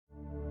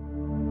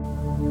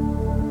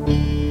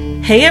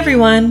Hey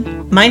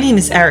everyone, my name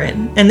is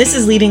Erin, and this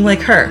is Leading Like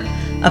Her,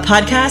 a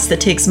podcast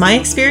that takes my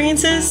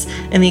experiences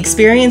and the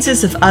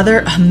experiences of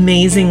other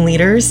amazing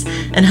leaders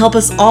and help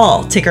us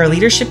all take our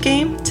leadership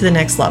game to the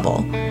next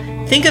level.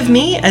 Think of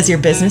me as your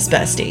business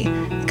bestie,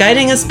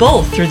 guiding us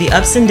both through the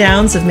ups and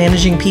downs of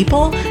managing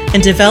people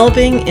and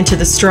developing into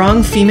the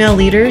strong female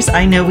leaders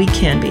I know we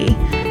can be.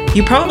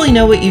 You probably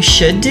know what you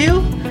should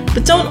do,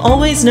 but don't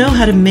always know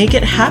how to make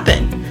it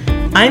happen.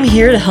 I'm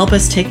here to help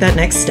us take that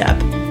next step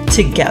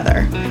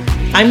together.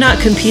 I'm not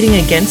competing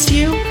against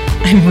you,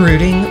 I'm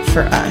rooting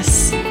for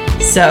us.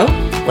 So,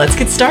 let's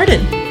get started.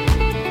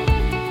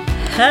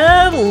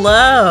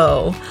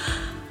 Hello.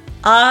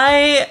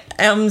 I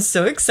am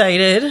so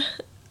excited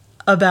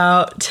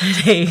about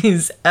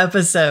today's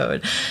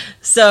episode.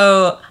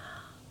 So,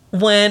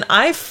 when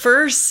I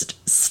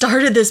first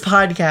started this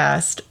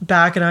podcast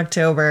back in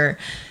October,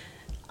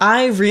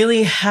 I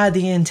really had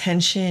the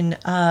intention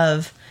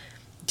of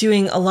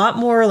doing a lot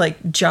more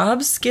like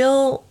job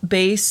skill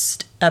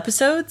based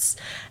episodes.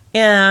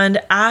 And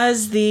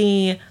as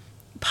the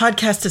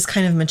podcast has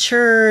kind of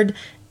matured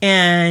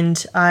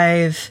and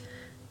I've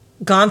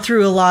gone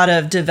through a lot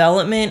of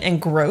development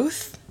and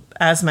growth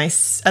as a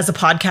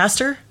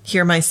podcaster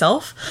here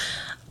myself,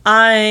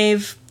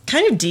 I've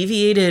kind of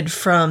deviated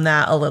from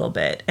that a little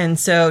bit. And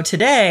so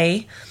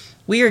today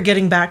we are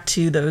getting back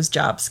to those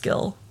job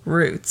skill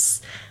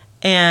roots.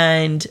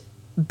 And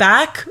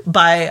back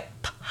by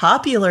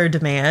popular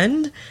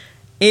demand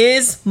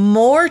is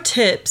more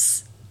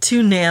tips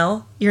to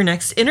nail your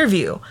next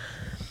interview,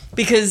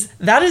 because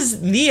that is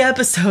the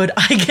episode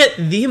I get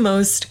the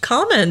most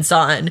comments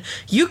on.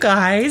 You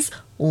guys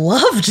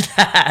loved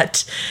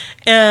that,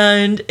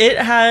 and it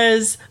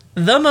has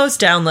the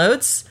most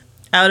downloads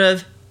out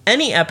of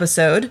any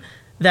episode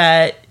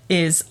that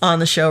is on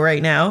the show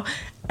right now.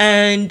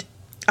 And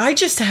I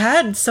just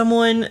had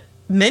someone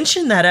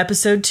mention that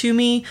episode to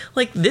me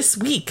like this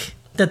week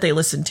that they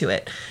listened to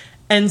it.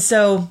 And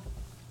so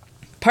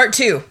part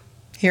 2,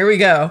 here we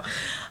go.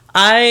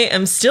 I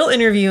am still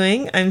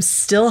interviewing. I'm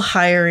still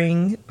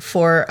hiring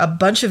for a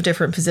bunch of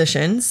different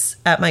positions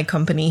at my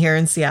company here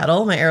in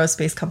Seattle, my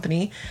aerospace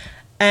company.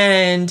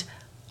 And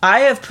I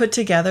have put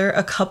together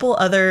a couple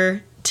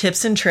other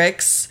tips and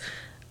tricks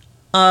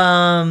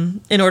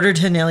in order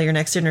to nail your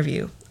next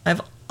interview.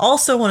 I've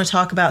also want to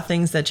talk about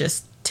things that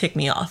just tick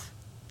me off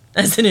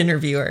as an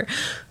interviewer.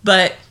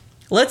 But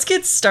let's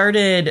get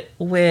started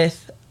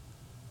with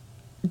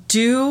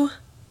do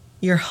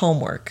your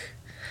homework.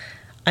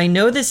 I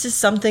know this is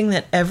something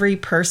that every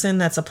person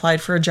that's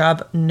applied for a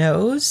job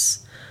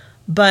knows,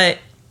 but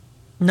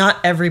not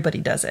everybody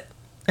does it.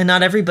 And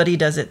not everybody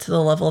does it to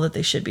the level that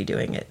they should be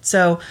doing it.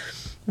 So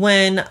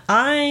when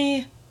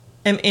I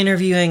am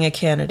interviewing a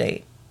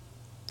candidate,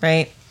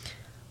 right,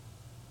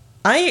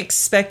 I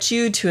expect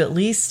you to at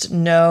least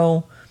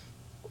know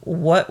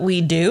what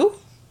we do,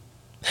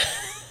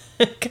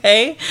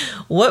 okay,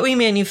 what we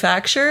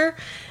manufacture,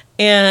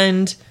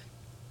 and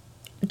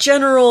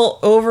general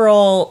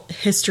overall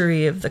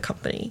history of the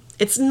company.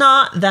 It's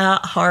not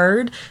that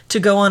hard to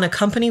go on a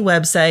company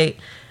website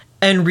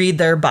and read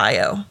their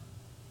bio,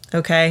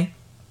 okay?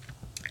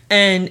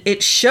 And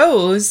it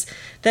shows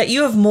that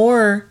you have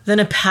more than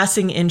a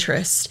passing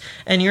interest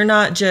and you're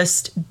not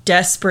just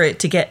desperate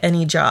to get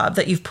any job,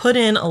 that you've put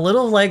in a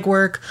little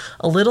legwork,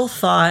 a little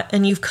thought,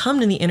 and you've come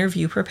to the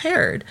interview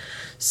prepared.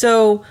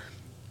 So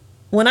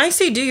when I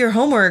say do your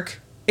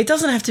homework, it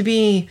doesn't have to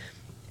be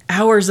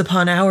hours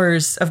upon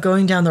hours of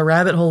going down the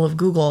rabbit hole of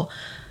Google.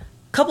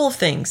 Couple of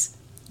things.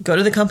 Go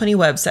to the company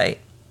website,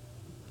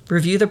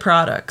 review the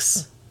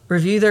products,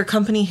 review their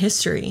company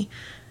history.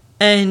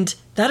 And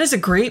that is a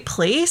great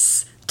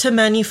place to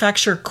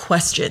manufacture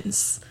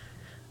questions,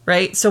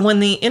 right? So when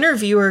the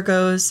interviewer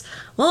goes,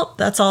 well,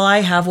 that's all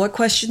I have. What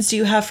questions do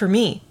you have for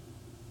me?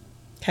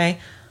 Okay.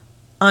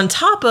 On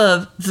top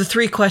of the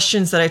 3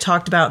 questions that I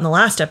talked about in the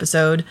last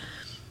episode,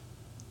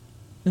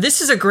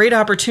 this is a great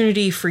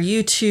opportunity for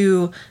you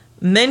to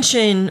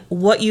mention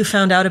what you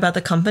found out about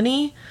the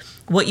company,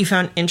 what you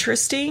found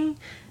interesting,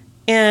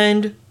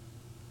 and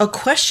a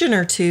question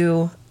or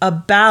two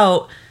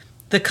about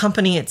the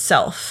company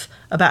itself,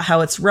 about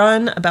how it's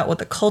run, about what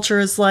the culture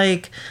is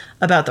like,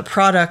 about the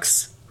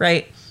products,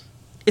 right?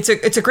 It's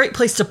a great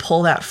place to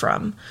pull that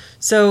from.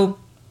 So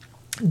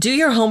do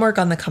your homework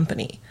on the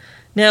company.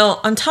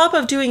 Now, on top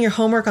of doing your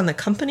homework on the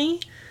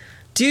company,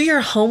 do your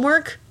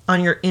homework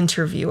on your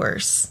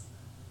interviewers.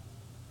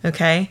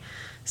 Okay?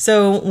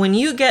 So when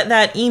you get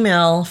that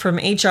email from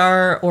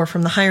HR or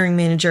from the hiring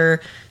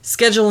manager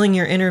scheduling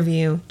your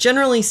interview,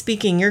 generally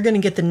speaking, you're going to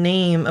get the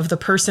name of the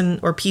person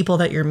or people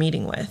that you're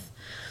meeting with.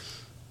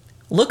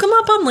 Look them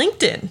up on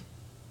LinkedIn,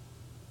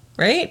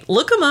 right?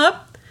 Look them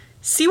up,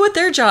 see what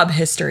their job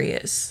history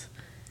is.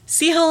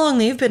 See how long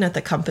they've been at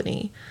the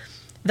company.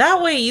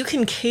 That way you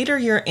can cater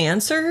your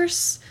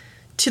answers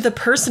to the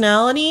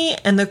personality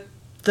and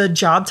the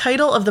job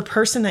title of the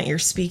person that you're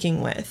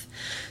speaking with.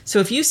 So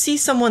if you see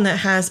someone that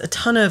has a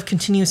ton of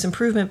continuous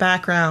improvement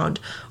background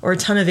or a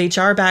ton of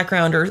HR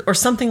background or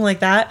something like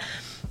that,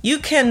 you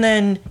can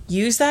then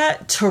use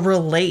that to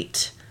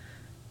relate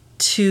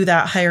to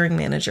that hiring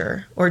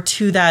manager or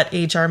to that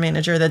HR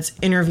manager that's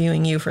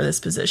interviewing you for this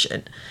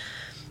position.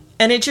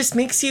 And it just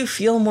makes you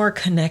feel more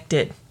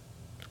connected,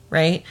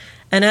 right?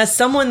 And as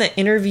someone that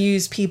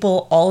interviews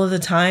people all of the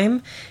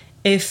time,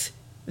 if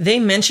they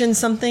mention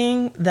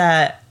something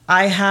that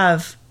I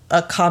have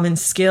a common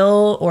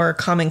skill or a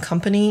common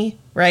company,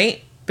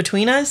 right,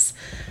 between us,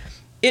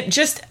 it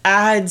just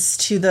adds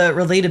to the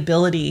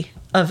relatability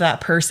of that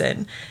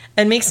person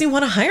and makes me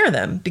want to hire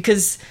them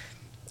because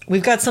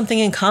we've got something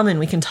in common.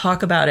 We can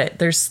talk about it.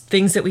 There's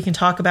things that we can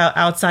talk about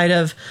outside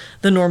of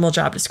the normal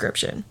job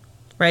description,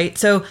 right?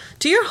 So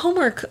do your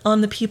homework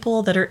on the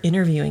people that are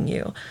interviewing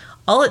you.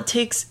 All it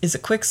takes is a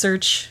quick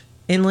search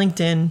in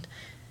LinkedIn,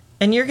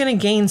 and you're going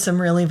to gain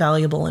some really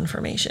valuable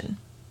information.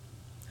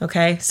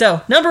 Okay,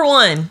 so number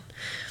 1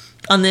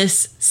 on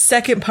this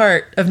second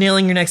part of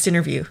nailing your next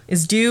interview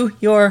is do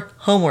your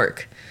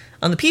homework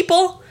on the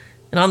people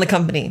and on the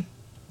company.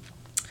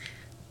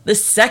 The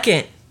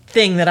second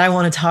thing that I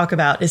want to talk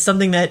about is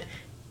something that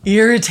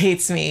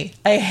irritates me.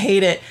 I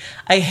hate it.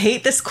 I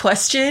hate this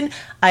question.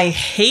 I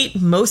hate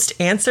most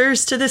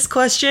answers to this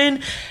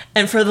question.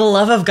 And for the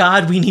love of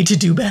God, we need to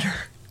do better.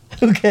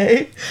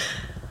 Okay?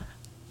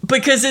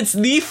 Because it's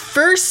the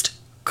first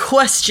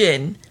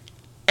question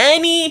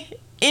any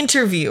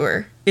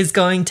interviewer is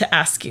going to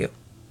ask you.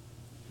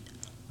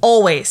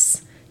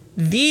 Always.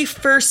 The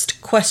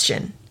first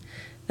question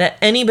that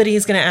anybody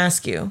is going to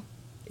ask you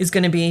is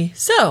going to be,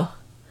 so,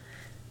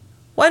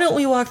 why don't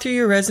we walk through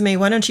your resume?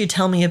 Why don't you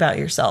tell me about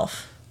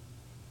yourself?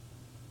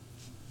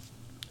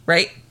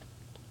 Right?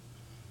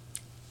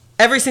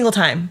 Every single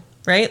time,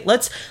 right?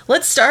 Let's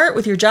start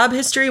with your job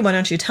history. Why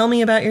don't you tell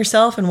me about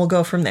yourself and we'll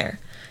go from there.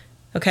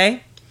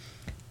 Okay?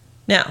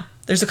 Now,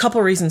 there's a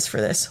couple reasons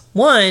for this.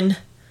 One,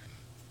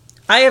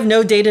 I have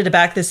no data to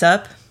back this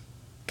up.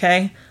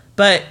 Okay?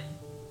 But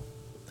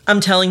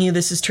I'm telling you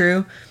this is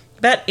true.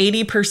 About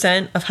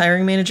 80% of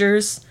hiring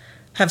managers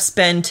have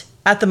spent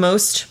at the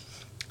most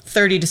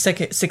 30 to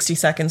 60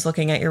 seconds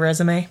looking at your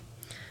resume.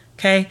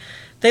 Okay?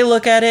 They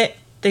look at it,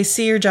 they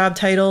see your job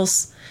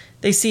titles,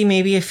 they see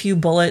maybe a few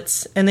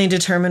bullets, and they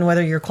determine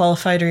whether you're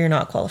qualified or you're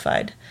not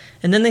qualified.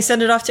 And then they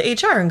send it off to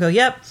HR and go,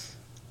 yep,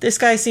 this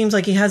guy seems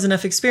like he has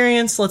enough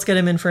experience, let's get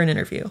him in for an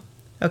interview.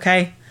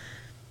 Okay?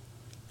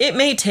 It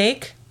may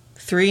take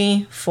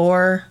 3,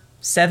 4,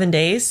 7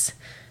 days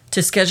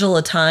to schedule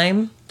a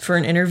time for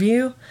an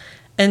interview.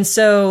 And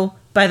so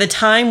by the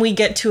time we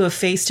get to a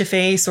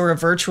face-to-face or a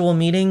virtual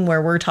meeting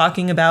where we're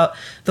talking about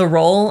the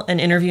role and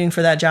interviewing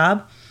for that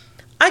job,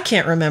 I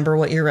can't remember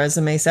what your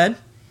resume said.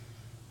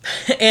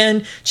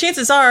 And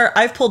chances are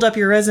I've pulled up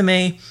your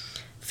resume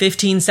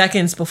 15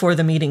 seconds before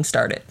the meeting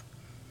started,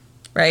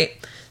 right?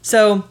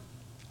 So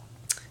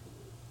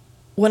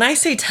when I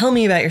say tell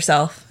me about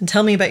yourself and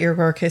tell me about your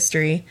work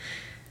history,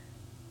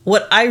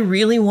 what I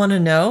really want to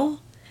know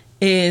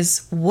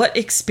is what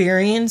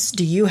experience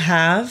do you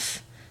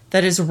have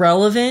that is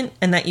relevant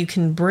and that you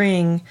can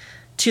bring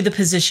to the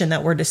position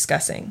that we're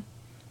discussing.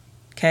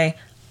 Okay?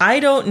 I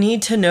don't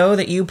need to know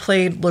that you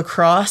played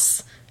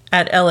lacrosse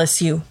at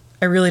LSU.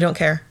 I really don't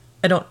care.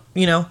 I don't,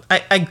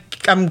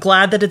 I'm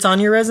glad that it's on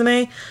your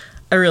resume.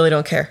 I really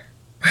don't care.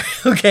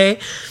 Okay?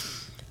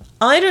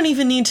 I don't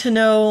even need to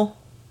know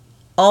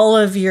all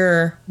of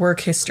your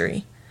work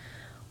history.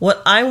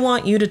 What I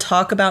want you to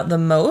talk about the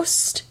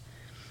most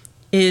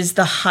is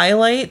the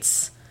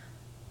highlights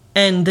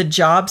and the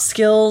job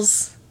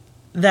skills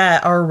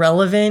that are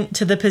relevant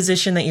to the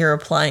position that you're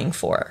applying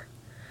for.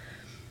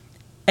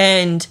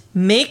 And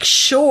make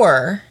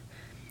sure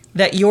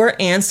that your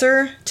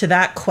answer to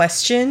that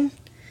question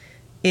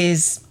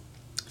is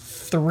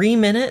 3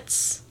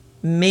 minutes,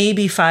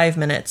 maybe 5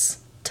 minutes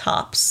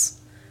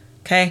tops.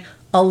 Okay?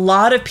 A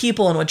lot of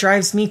people, and what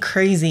drives me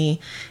crazy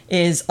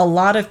is a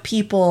lot of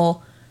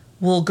people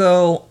will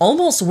go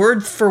almost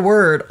word for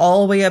word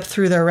all the way up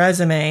through their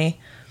resume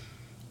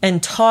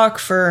and talk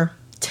for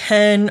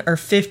 10 or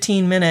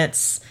 15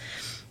 minutes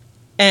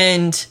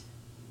and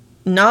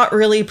not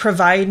really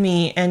provide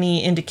me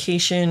any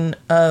indication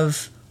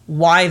of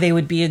why they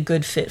would be a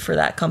good fit for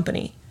that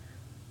company.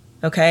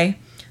 Okay?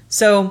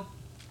 So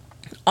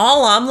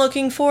all I'm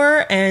looking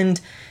for, and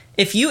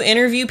if you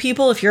interview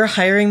people, if you're a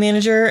hiring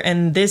manager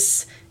and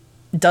this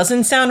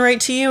doesn't sound right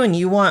to you and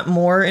you want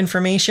more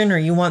information or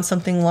you want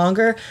something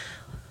longer,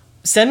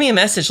 send me a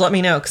message. Let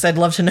me know because I'd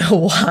love to know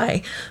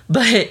why.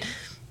 But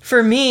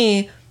for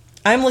me,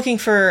 I'm looking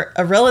for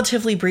a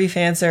relatively brief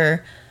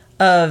answer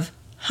of,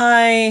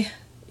 hi,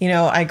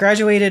 I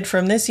graduated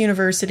from this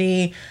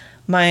university.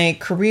 My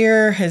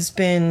career has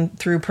been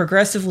through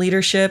progressive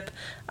leadership.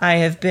 I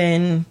have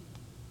been,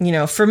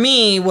 for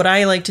me, what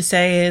I like to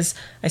say is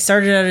I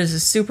started out as a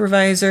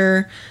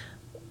supervisor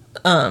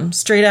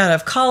straight out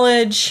of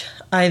college.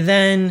 I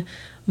then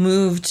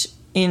moved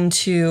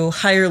into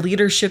higher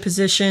leadership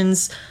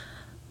positions,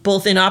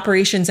 both in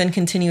operations and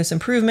continuous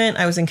improvement.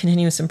 I was in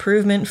continuous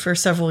improvement for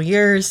several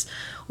years,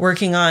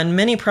 working on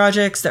many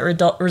projects that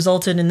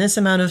resulted in this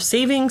amount of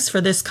savings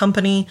for this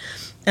company.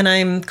 And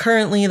I'm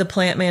currently the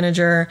plant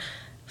manager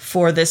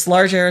for this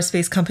large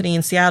aerospace company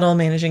in Seattle,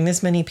 managing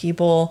this many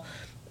people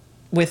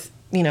with,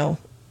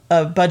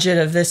 a budget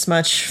of this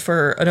much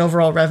for an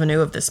overall revenue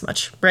of this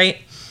much, right?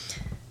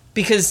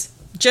 Because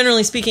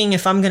generally speaking,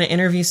 if I'm going to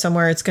interview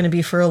somewhere, it's going to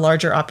be for a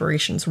larger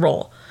operations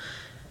role.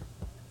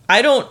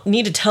 I don't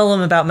need to tell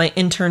them about my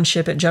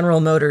internship at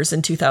General Motors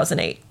in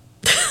 2008.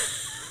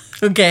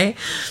 Okay?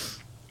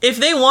 If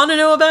they want to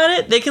know about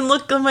it, they can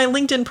look on my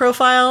LinkedIn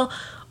profile,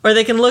 or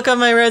they can look on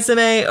my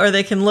resume, or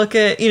they can look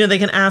at, they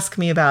can ask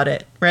me about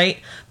it, right?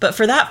 But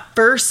for that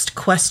first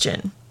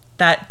question,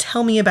 that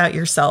tell me about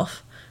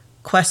yourself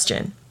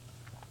question,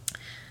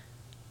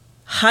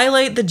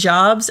 highlight the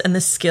jobs and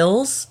the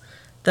skills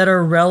that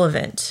are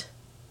relevant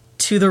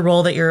to the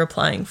role that you're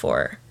applying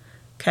for,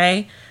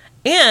 okay?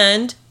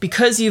 And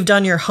because you've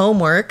done your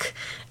homework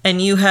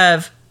and you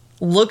have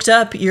looked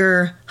up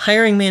your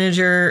hiring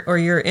manager or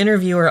your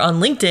interviewer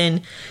on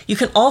LinkedIn, you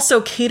can also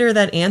cater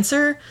that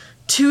answer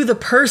to the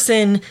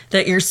person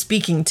that you're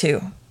speaking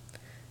to,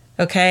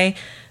 okay?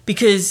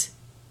 Because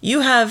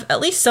you have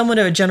at least somewhat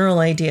of a general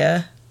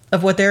idea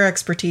of what their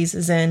expertise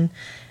is in,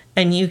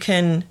 and you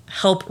can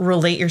help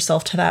relate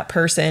yourself to that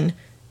person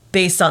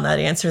based on that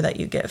answer that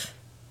you give.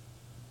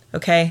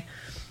 Okay?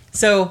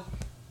 So,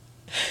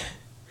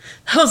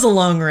 that was a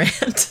long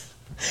rant.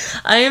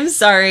 I am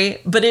sorry,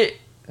 but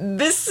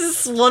this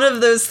is one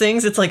of those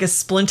things, it's like a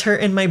splinter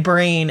in my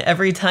brain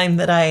every time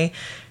that I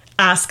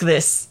ask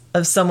this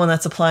of someone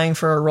that's applying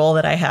for a role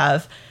that I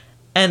have,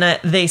 and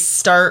they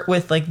start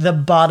with like the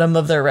bottom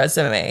of their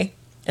resume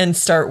and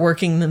start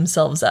working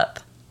themselves up.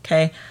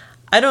 Okay?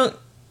 I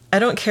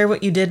don't care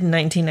what you did in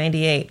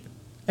 1998.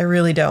 I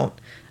really don't.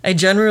 I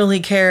generally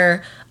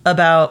care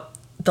about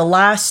the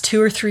last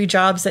 2 or 3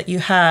 jobs that you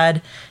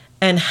had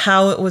and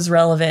how it was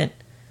relevant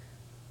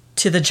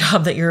to the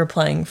job that you're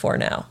applying for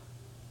now.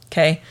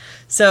 Okay?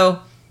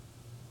 So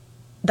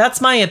that's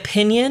my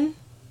opinion.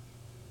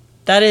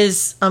 That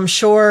is, I'm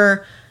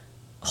sure,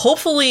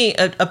 hopefully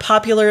a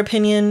popular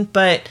opinion,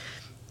 but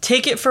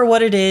take it for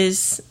what it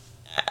is.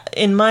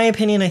 In my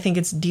opinion, I think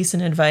it's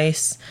decent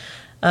advice.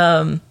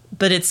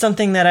 But it's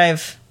something that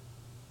I've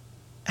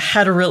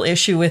had a real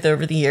issue with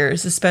over the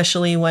years,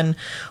 especially when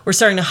we're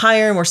starting to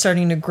hire and we're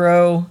starting to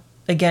grow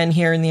again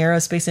here in the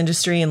aerospace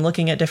industry and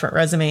looking at different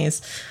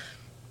resumes.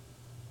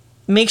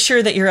 Make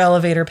sure that your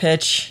elevator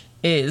pitch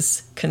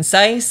is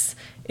concise,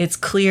 it's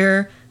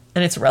clear,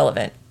 and it's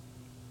relevant.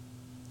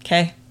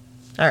 Okay?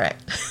 All right.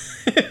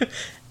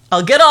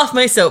 I'll get off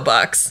my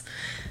soapbox.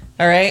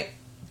 All right?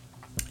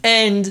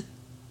 And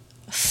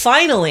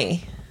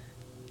finally,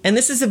 and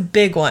this is a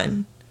big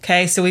one,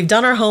 okay? So we've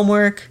done our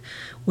homework.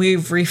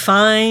 We've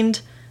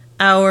refined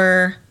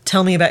our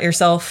tell me about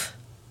yourself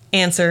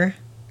answer,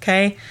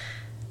 okay?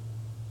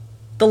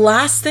 The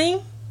last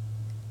thing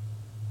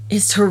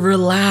is to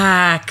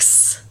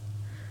relax,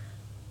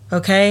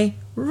 okay?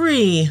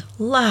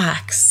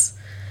 Relax.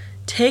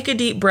 Take a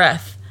deep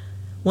breath.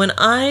 When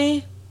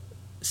I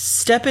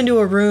step into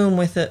a room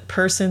with a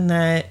person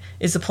that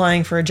is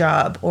applying for a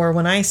job, or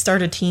when I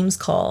start a Teams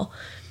call,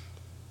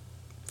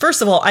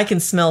 first of all, I can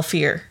smell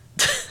fear,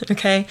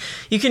 okay?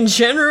 You can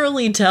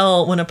generally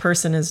tell when a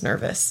person is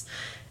nervous.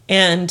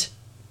 And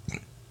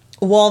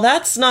while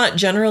that's not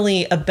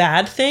generally a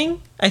bad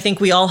thing, I think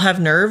we all have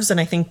nerves, and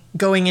I think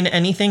going into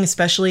anything,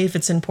 especially if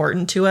it's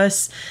important to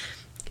us,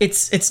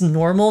 it's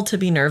normal to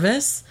be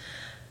nervous.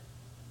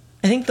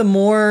 I think the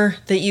more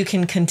that you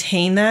can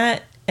contain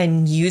that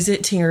and use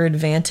it to your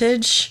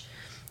advantage,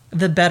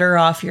 the better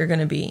off you're going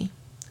to be,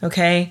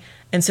 okay?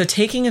 And so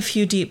taking a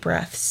few deep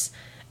breaths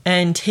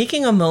and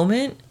taking a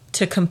moment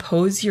to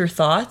compose your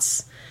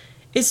thoughts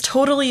is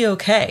totally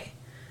okay,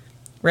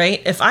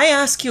 right? If I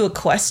ask you a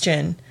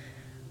question,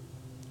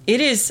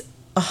 it is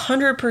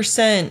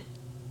 100%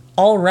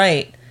 all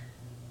right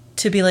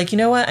to be like, you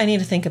know what? I need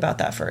to think about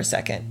that for a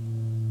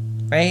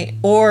second, right?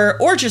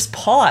 Or just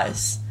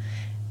pause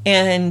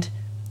and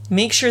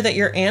make sure that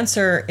your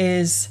answer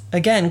is,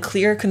 again,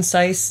 clear,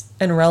 concise,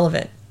 and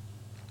relevant.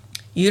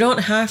 You don't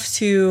have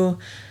to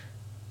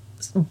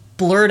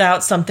blurt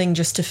out something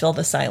just to fill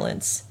the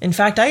silence. In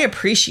fact, I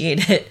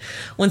appreciate it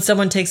when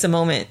someone takes a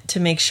moment to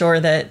make sure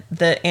that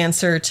the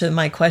answer to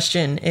my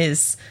question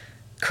is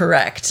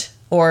correct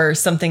or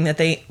something that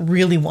they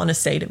really want to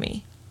say to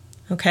me.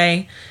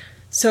 Okay?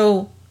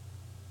 So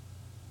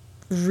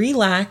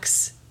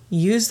relax,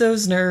 use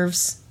those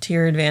nerves to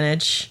your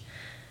advantage,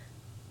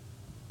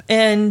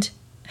 and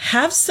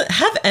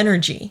have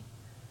energy.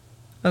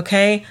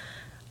 Okay?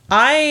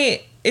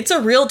 It's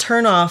a real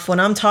turnoff when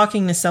I'm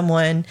talking to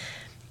someone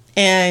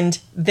and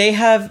they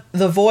have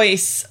the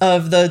voice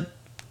of the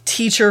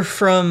teacher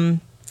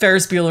from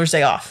Ferris Bueller's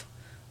Day Off,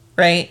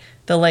 right?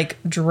 The like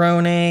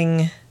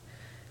droning,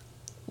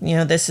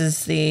 this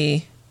is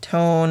the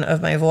tone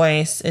of my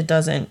voice. It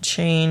doesn't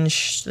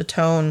change. The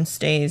tone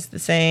stays the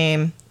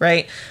same,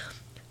 right?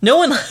 No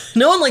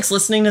one likes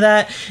listening to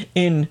that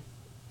in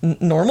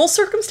normal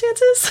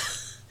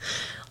circumstances,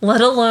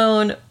 let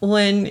alone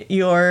when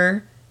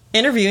you're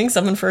interviewing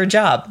someone for a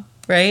job,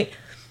 right?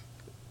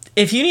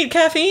 if you need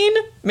caffeine,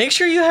 make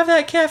sure you have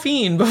that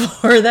caffeine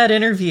before that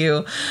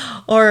interview,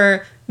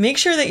 or make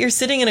sure that you're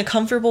sitting in a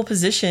comfortable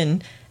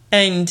position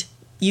and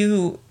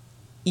you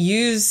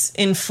use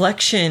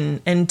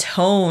inflection and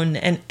tone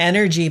and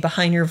energy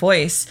behind your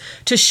voice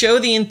to show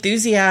the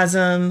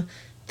enthusiasm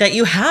that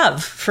you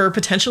have for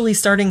potentially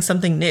starting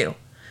something new,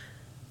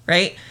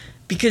 right?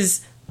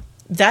 Because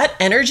that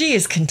energy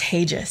is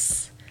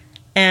contagious.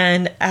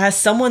 And as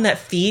someone that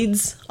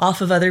feeds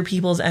off of other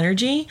people's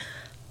energy,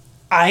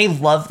 I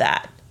love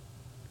that,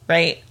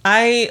 right?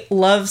 I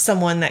love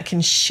someone that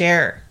can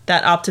share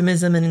that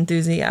optimism and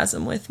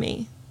enthusiasm with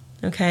me,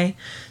 okay?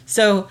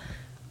 So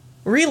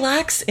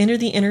relax into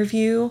the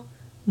interview.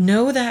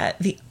 Know that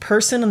the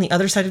person on the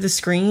other side of the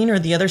screen or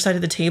the other side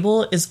of the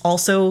table is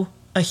also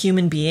a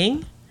human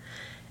being.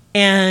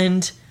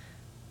 And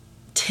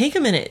take a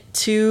minute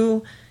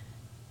to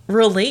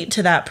relate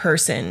to that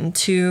person,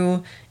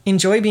 to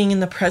enjoy being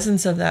in the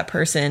presence of that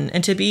person,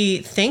 and to be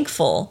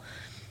thankful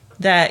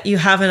that you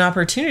have an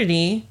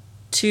opportunity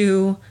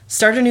to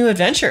start a new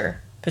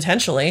adventure,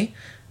 potentially,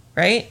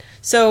 right?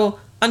 So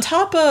on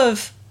top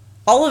of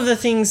all of the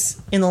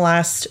things in the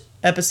last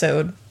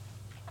episode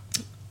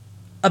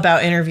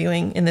about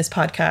interviewing in this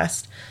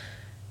podcast,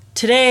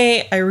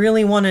 today I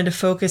really wanted to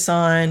focus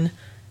on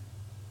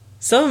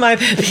some of my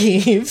pet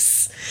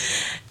peeves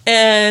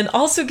and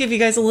also give you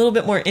guys a little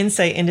bit more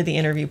insight into the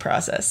interview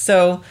process.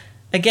 So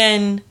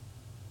again,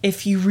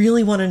 if you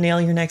really want to nail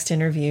your next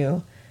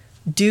interview,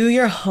 do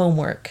your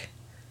homework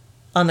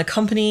on the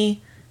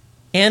company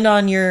and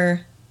on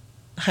your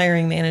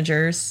hiring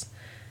managers.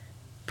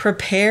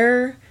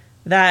 Prepare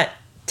that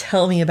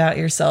tell me about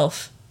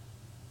yourself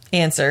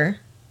answer,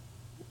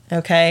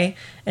 okay?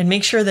 And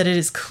make sure that it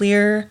is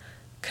clear,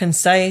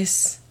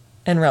 concise,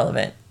 and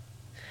relevant.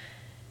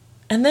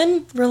 And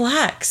then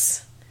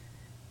relax.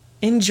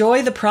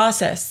 Enjoy the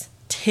process.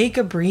 Take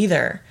a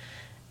breather.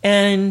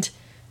 And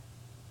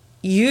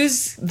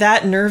use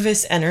that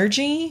nervous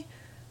energy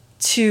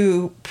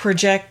to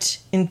project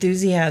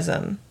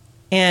enthusiasm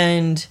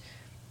and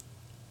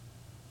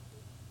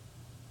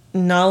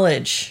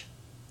knowledge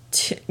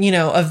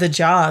of the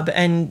job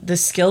and the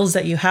skills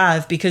that you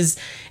have. Because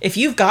if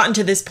you've gotten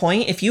to this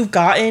point, if you've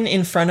gotten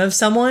in front of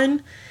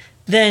someone,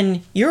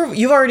 then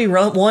you've already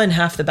won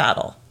half the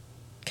battle.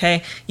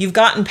 Okay, you've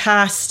gotten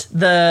past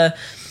the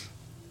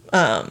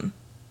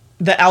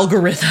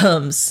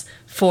algorithms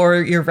for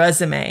your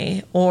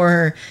resume,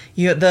 or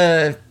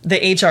the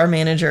HR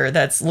manager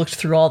that's looked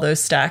through all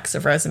those stacks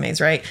of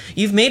resumes, right?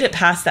 You've made it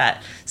past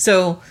that.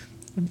 So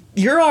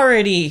you're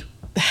already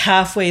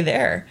halfway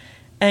there.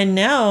 And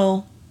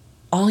now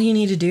all you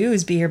need to do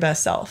is be your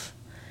best self.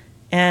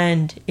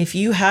 And if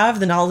you have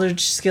the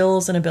knowledge,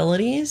 skills, and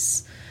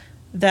abilities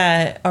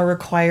that are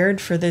required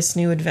for this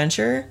new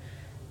adventure,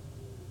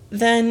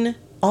 then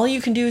all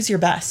you can do is your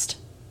best.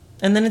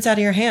 And then it's out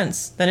of your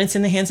hands. Then it's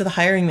in the hands of the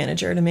hiring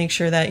manager to make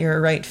sure that you're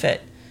a right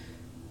fit.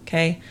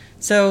 Okay?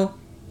 So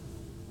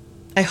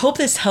I hope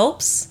this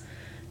helps.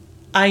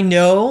 I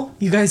know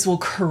you guys will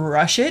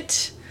crush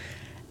it.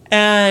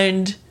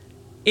 And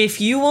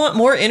if you want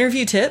more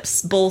interview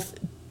tips, both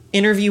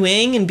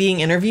interviewing and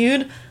being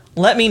interviewed,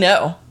 let me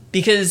know.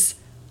 Because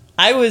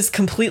I was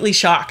completely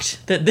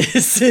shocked that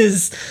this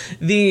is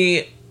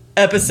the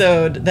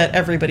episode that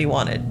everybody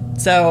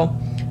wanted. So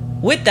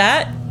with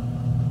that,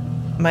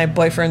 my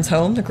boyfriend's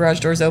home, the garage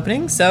door's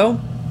opening,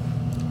 so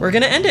we're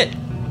gonna end it.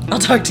 I'll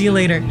talk to you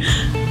later.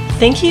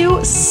 Thank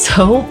you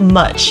so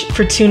much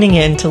for tuning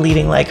in to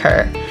Leading Like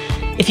Her.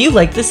 If you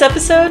liked this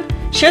episode,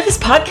 share this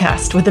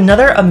podcast with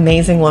another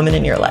amazing woman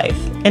in your life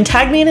and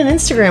tag me in an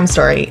Instagram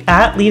story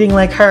at Leading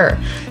Like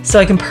Her so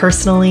I can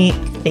personally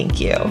thank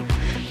you.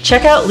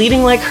 Check out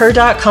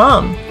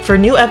leadinglikeher.com for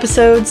new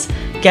episodes,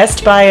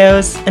 guest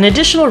bios, and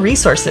additional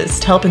resources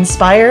to help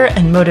inspire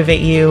and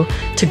motivate you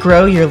to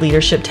grow your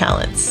leadership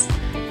talents.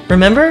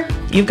 Remember,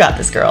 you've got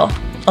this, girl.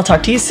 I'll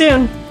talk to you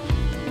soon.